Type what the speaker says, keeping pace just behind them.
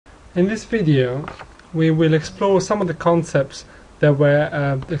In this video we will explore some of the concepts that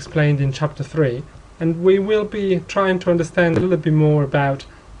were explained in chapter 3, and we will be trying to understand a little bit more about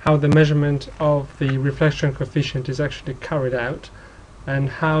how the measurement of the reflection coefficient is actually carried out and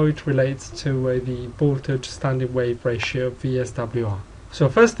how it relates to the voltage standing wave ratio VSWR. So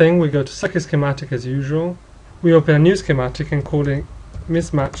first thing, we go to circuit schematic as usual. We open a new schematic and call it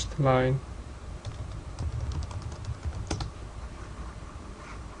mismatched line.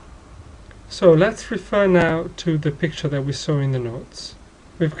 So let's refer now to the picture that we saw in the notes.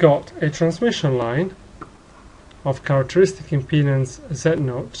 We've got a transmission line of characteristic impedance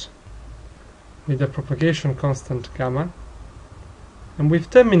Z0 with a propagation constant gamma, and we've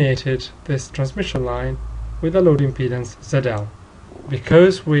terminated this transmission line with a load impedance ZL.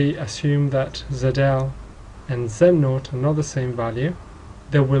 Because we assume that ZL and Z0 are not the same value,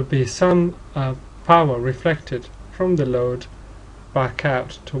 there will be some power reflected from the load back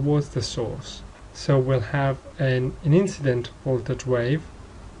out towards the source. So we'll have an incident voltage wave,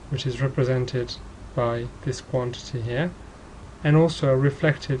 which is represented by this quantity here, and also a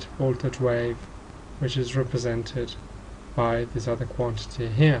reflected voltage wave, which is represented by this other quantity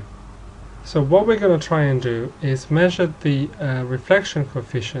here. So what we're going to try and do is measure the reflection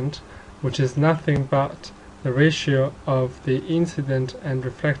coefficient, which is nothing but the ratio of the incident and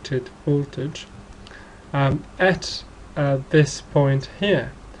reflected voltage at this point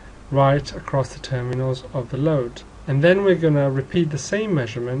here, right across the terminals of the load. And then we're going to repeat the same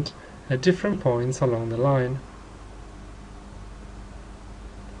measurement at different points along the line.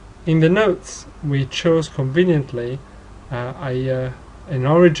 In the notes we chose conveniently an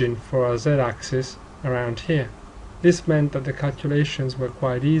origin for our z-axis around here. This meant that the calculations were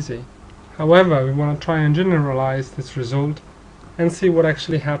quite easy. However, we want to try and generalize this result and see what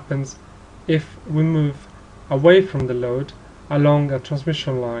actually happens if we move away from the load along a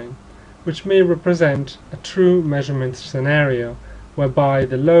transmission line, which may represent a true measurement scenario whereby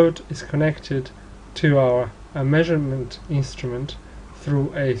the load is connected to our measurement instrument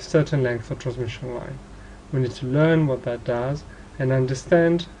through a certain length of transmission line. We need to learn what that does and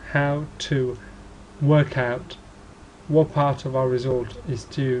understand how to work out what part of our result is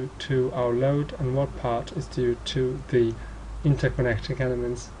due to our load and what part is due to the interconnecting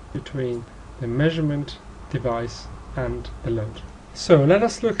elements between the measurement device and the load. So let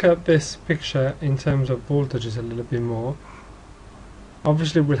us look at this picture in terms of voltages a little bit more.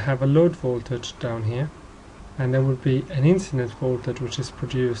 Obviously we'll have a load voltage down here, and there will be an incident voltage which is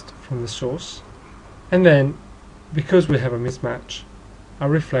produced from the source, and then, because we have a mismatch, a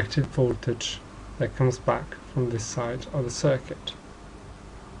reflected voltage that comes back from this side of the circuit.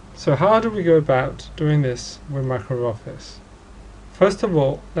 So how do we go about doing this with MicroOffice? First of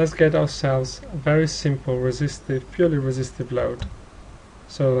all, let's get ourselves a very simple resistive, purely resistive load.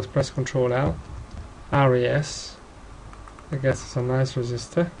 So let's press Ctrl L, RES, that gets us a nice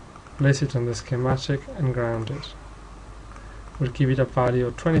resistor, place it on the schematic and ground it. We'll give it a value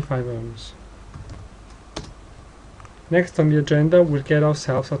of 25 ohms. Next on the agenda, we'll get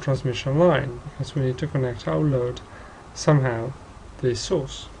ourselves a transmission line, because we need to connect our load somehow to the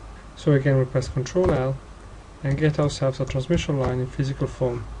source. So again, we press Ctrl L and get ourselves a transmission line in physical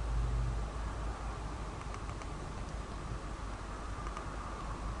form.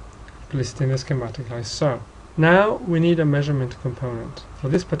 Place it in the schematic like so. Now we need a measurement component. For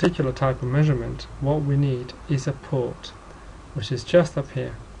this particular type of measurement, what we need is a port, which is just up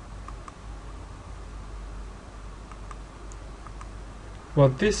here.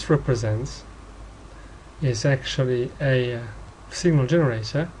 What this represents is actually a signal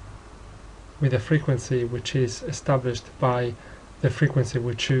generator with a frequency which is established by the frequency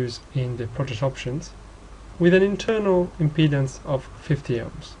we choose in the project options, with an internal impedance of 50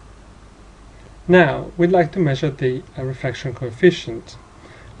 ohms. Now we'd like to measure the reflection coefficient.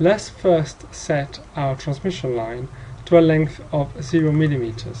 Let's first set our transmission line to a length of 0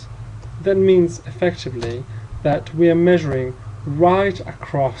 millimeters. That means effectively that we are measuring right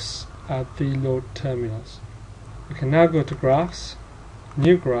across the load terminals. We can now go to graphs,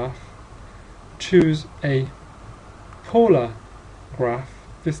 new graph, choose a polar graph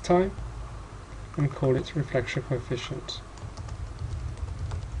this time and call it reflection coefficient.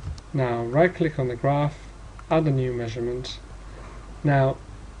 Now right click on the graph, add a new measurement. Now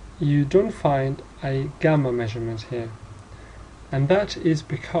you don't find a gamma measurement here, and that is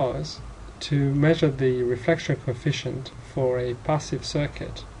because to measure the reflection coefficient for a passive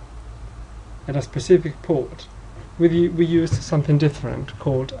circuit at a specific port, we used something different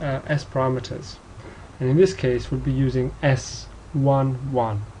called S parameters, and in this case we'll be using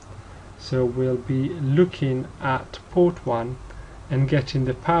S11. So we'll be looking at port 1 and getting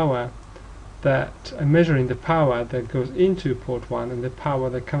the power that measuring the power that goes into port 1 and the power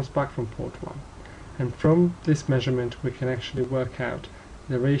that comes back from port 1. And from this measurement we can actually work out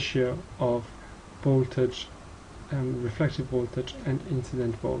the ratio of voltage, reflected voltage and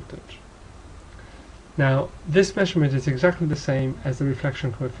incident voltage. Now this measurement is exactly the same as the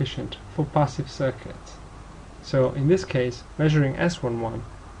reflection coefficient for passive circuits. So in this case, measuring S11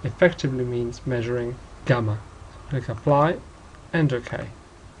 effectively means measuring gamma. Click apply and OK.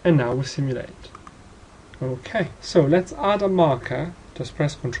 And now we simulate. OK, so let's add a marker. Just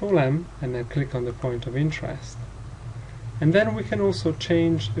press Ctrl M and then click on the point of interest. And then we can also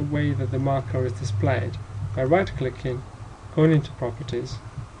change the way that the marker is displayed by right clicking, going into properties,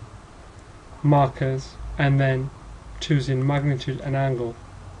 markers, and then choosing magnitude and angle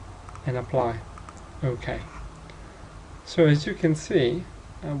and apply. OK. So as you can see,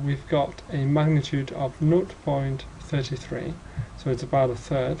 we've got a magnitude of 0.33, so it's about a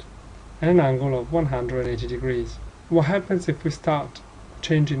third, and an angle of 180 degrees. What happens if we start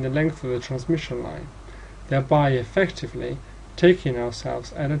changing the length of the transmission line, thereby effectively taking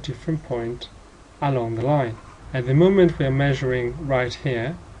ourselves at a different point along the line? At the moment we are measuring right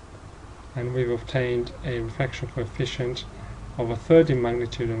here, and we've obtained a reflection coefficient of a third in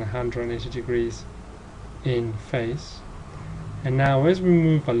magnitude and 180 degrees in phase. And now as we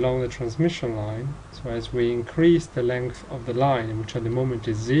move along the transmission line, so as we increase the length of the line, which at the moment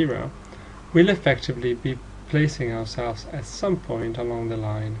is 0, we'll effectively be placing ourselves at some point along the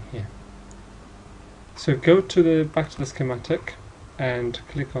line here. So go to back to the schematic and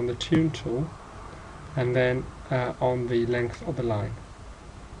click on the tune tool and then on the length of the line.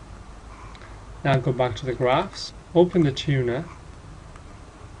 Now go back to the graphs, open the tuner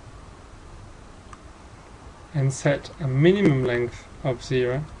and set a minimum length of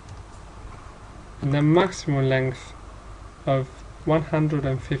 0 and a maximum length of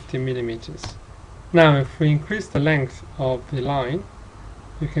 150 millimeters. Now if we increase the length of the line,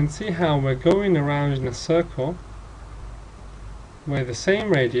 you can see how we're going around in a circle with the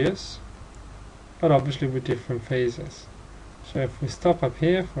same radius, but obviously with different phases. So if we stop up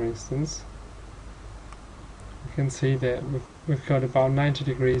here, for instance, you can see that we've got about 90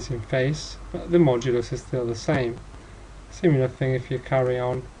 degrees in phase, but the modulus is still the same. Similar thing if you carry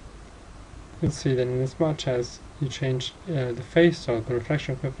on, you can see that in as much as you change the phase or the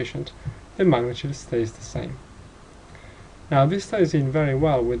reflection coefficient, the magnitude stays the same. Now this ties in very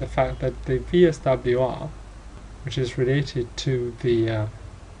well with the fact that the VSWR, which is related to the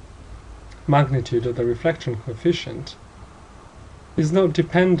magnitude of the reflection coefficient, is not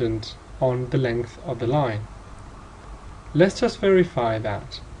dependent on the length of the line. Let's just verify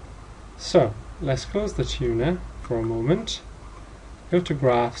that. So let's close the tuner for a moment, go to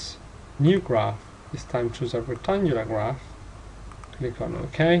graphs, new graph, this time choose a rectangular graph, click on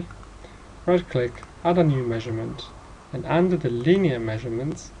OK, right click, add a new measurement, and under the linear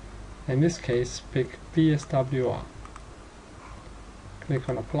measurements, in this case pick VSWR. Click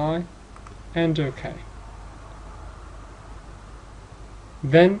on apply and OK.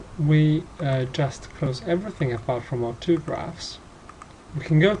 Then we just close everything apart from our two graphs. We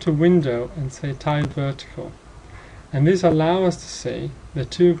can go to window and say tile vertical, and this allows us to see the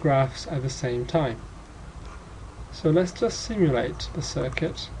two graphs at the same time. So let's just simulate the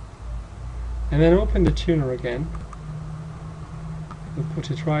circuit and then open the tuner again and put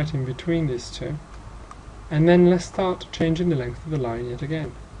it right in between these two, and then let's start changing the length of the line yet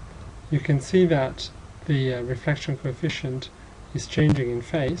again. You can see that the reflection coefficient is changing in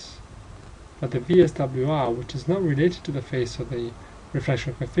phase, but the VSWR, which is not related to the phase of the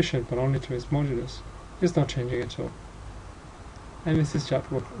reflection coefficient but only to its modulus, is not changing at all. And this is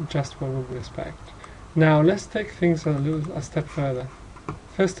just what we would expect. Now let's take things a step further.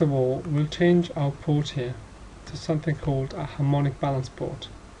 First of all, we'll change our port here to something called a harmonic balance port.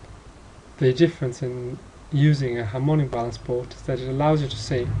 The difference in using a harmonic balance port is that it allows you to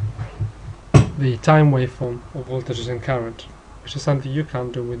see the time waveform of voltages and current, which is something you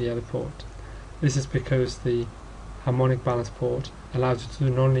can't do with the other port. This is because the harmonic balance port allows you to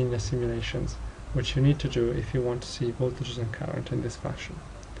do nonlinear simulations, which you need to do if you want to see voltages and current in this fashion.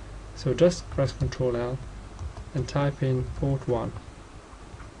 So just press Ctrl L and type in port 1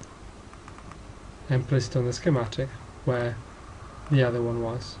 and place it on the schematic where the other one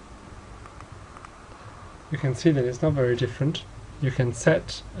was. You can see that it's not very different. You can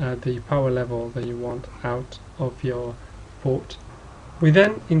set the power level that you want out of your port. We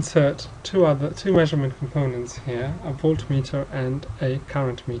then insert two measurement components here, a voltmeter and a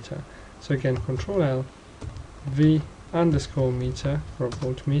current meter. So again, Ctrl L, V_meter for a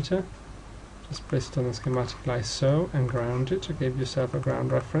voltmeter, Just place it on the schematic like so and ground it to give yourself a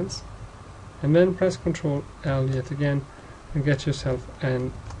ground reference. And then press Ctrl L yet again and get yourself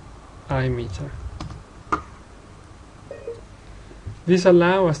an I meter. These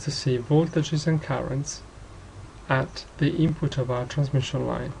allow us to see voltages and currents at the input of our transmission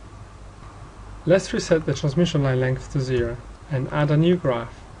line. Let's reset the transmission line length to 0 and add a new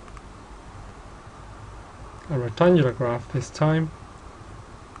graph. A rectangular graph this time,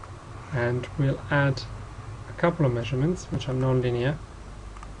 and we'll add a couple of measurements which are non-linear.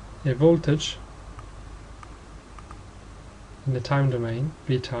 A voltage in the time domain,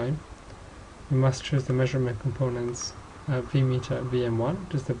 V time. We must choose the measurement components V meter VM1,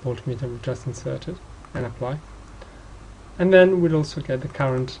 which is the voltmeter we've just inserted, and apply. And then we'll also get the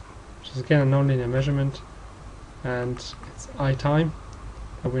current, which is again a non-linear measurement, and it's I time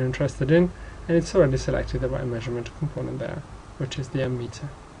that we're interested in, and it's already selected the right measurement component there, which is the ammeter.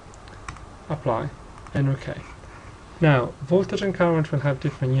 Apply and OK. Now, voltage and current will have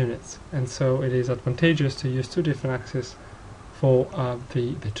different units, and so it is advantageous to use two different axes for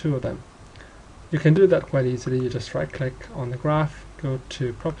the two of them. You can do that quite easily. You just right click on the graph, go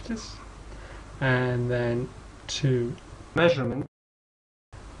to Properties, and then to Measurement.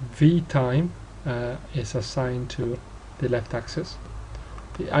 V time is assigned to the left axis.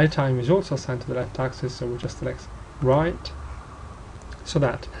 The I time is also assigned to the left axis, so we just select right, so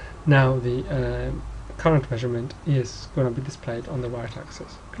that now the current measurement is going to be displayed on the right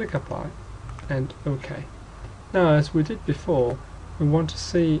axis. Click Apply and OK. Now, as we did before, we want to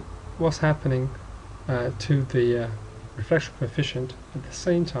see what's happening to the reflection coefficient at the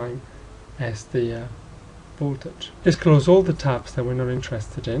same time as the voltage. Just close all the tabs that we're not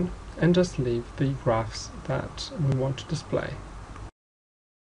interested in and just leave the graphs that we want to display.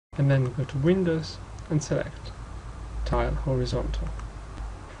 And then go to Windows and select Tile Horizontal.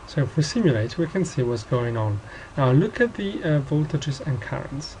 So if we simulate, we can see what's going on. Now look at the voltages and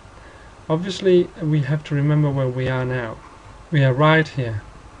currents. Obviously we have to remember where we are now. We are right here.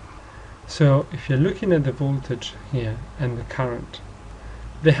 So if you're looking at the voltage here and the current,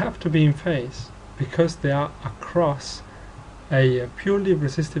 they have to be in phase because they are across a purely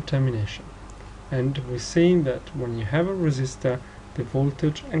resistive termination. And we're seeing that when you have a resistor, the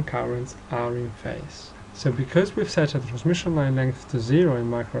voltage and currents are in phase. So because we've set a transmission line length to 0 in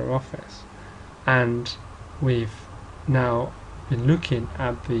MicroOffice, and we've now been looking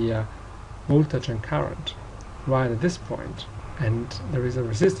at the voltage and current right at this point, and there is a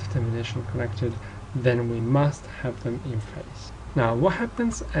resistive termination connected, then we must have them in phase. Now what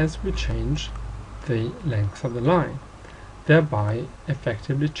happens as we change the length of the line, thereby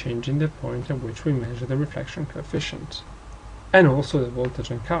effectively changing the point at which we measure the reflection coefficient, and also the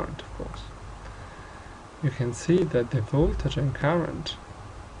voltage and current, of course. You can see that the voltage and current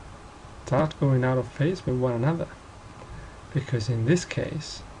start going out of phase with one another, because in this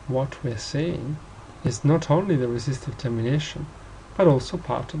case what we're seeing is not only the resistive termination but also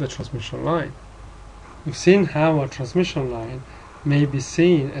part of the transmission line. We've seen how a transmission line may be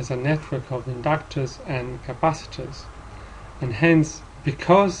seen as a network of inductors and capacitors, and hence,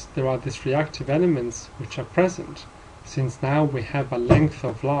 because there are these reactive elements which are present, since now we have a length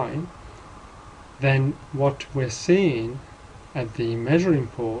of line, then what we're seeing at the measuring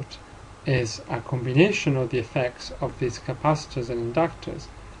port is a combination of the effects of these capacitors and inductors,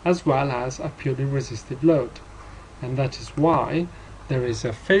 as well as a purely resistive load. And that is why there is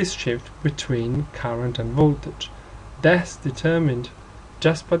a phase shift between current and voltage. That's determined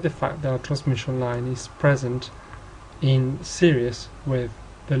just by the fact that our transmission line is present in series with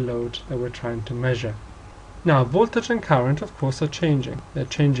the load that we're trying to measure. Now, voltage and current, of course, are changing. They're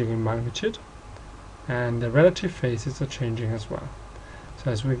changing in magnitude, and the relative phases are changing as well.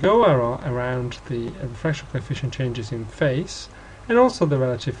 So as we go around, the reflection coefficient changes in phase, and also the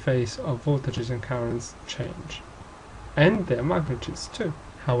relative phase of voltages and currents change, and their magnitudes too.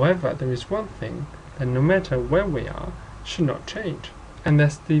 However, there is one thing that no matter where we are should not change, and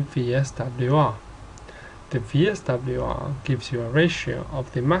that's the VSWR. The VSWR gives you a ratio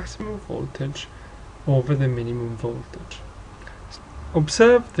of the maximum voltage over the minimum voltage.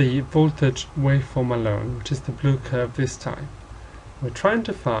 Observe the voltage waveform alone, which is the blue curve this time. We're trying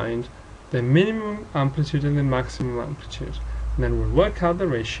to find the minimum amplitude and the maximum amplitude, and then we'll work out the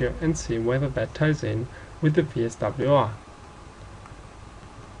ratio and see whether that ties in with the VSWR.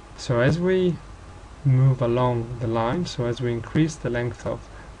 So as we move along the line, so as we increase the length of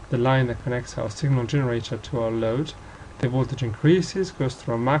the line that connects our signal generator to our load, the voltage increases, goes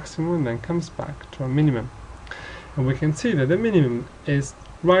through a maximum, and then comes back to a minimum. And we can see that the minimum is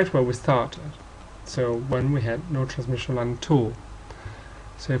right where we started, so when we had no transmission line at all.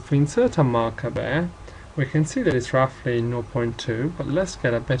 So if we insert a marker there, we can see that it's roughly 0.2, but let's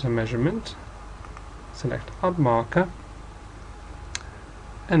get a better measurement. Select Add Marker,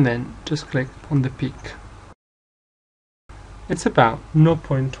 and then just click on the peak. It's about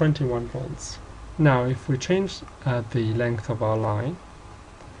 0.21 volts. Now if we change the length of our line,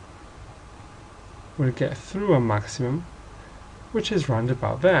 we'll get through a maximum, which is round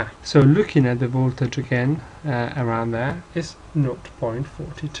about there. So looking at the voltage again around there is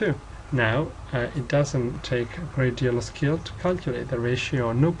 0.42. Now it doesn't take a great deal of skill to calculate the ratio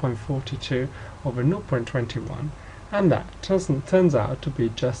of 0.42 over 0.21, and that turns out to be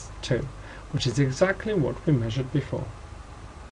just 2, which is exactly what we measured before.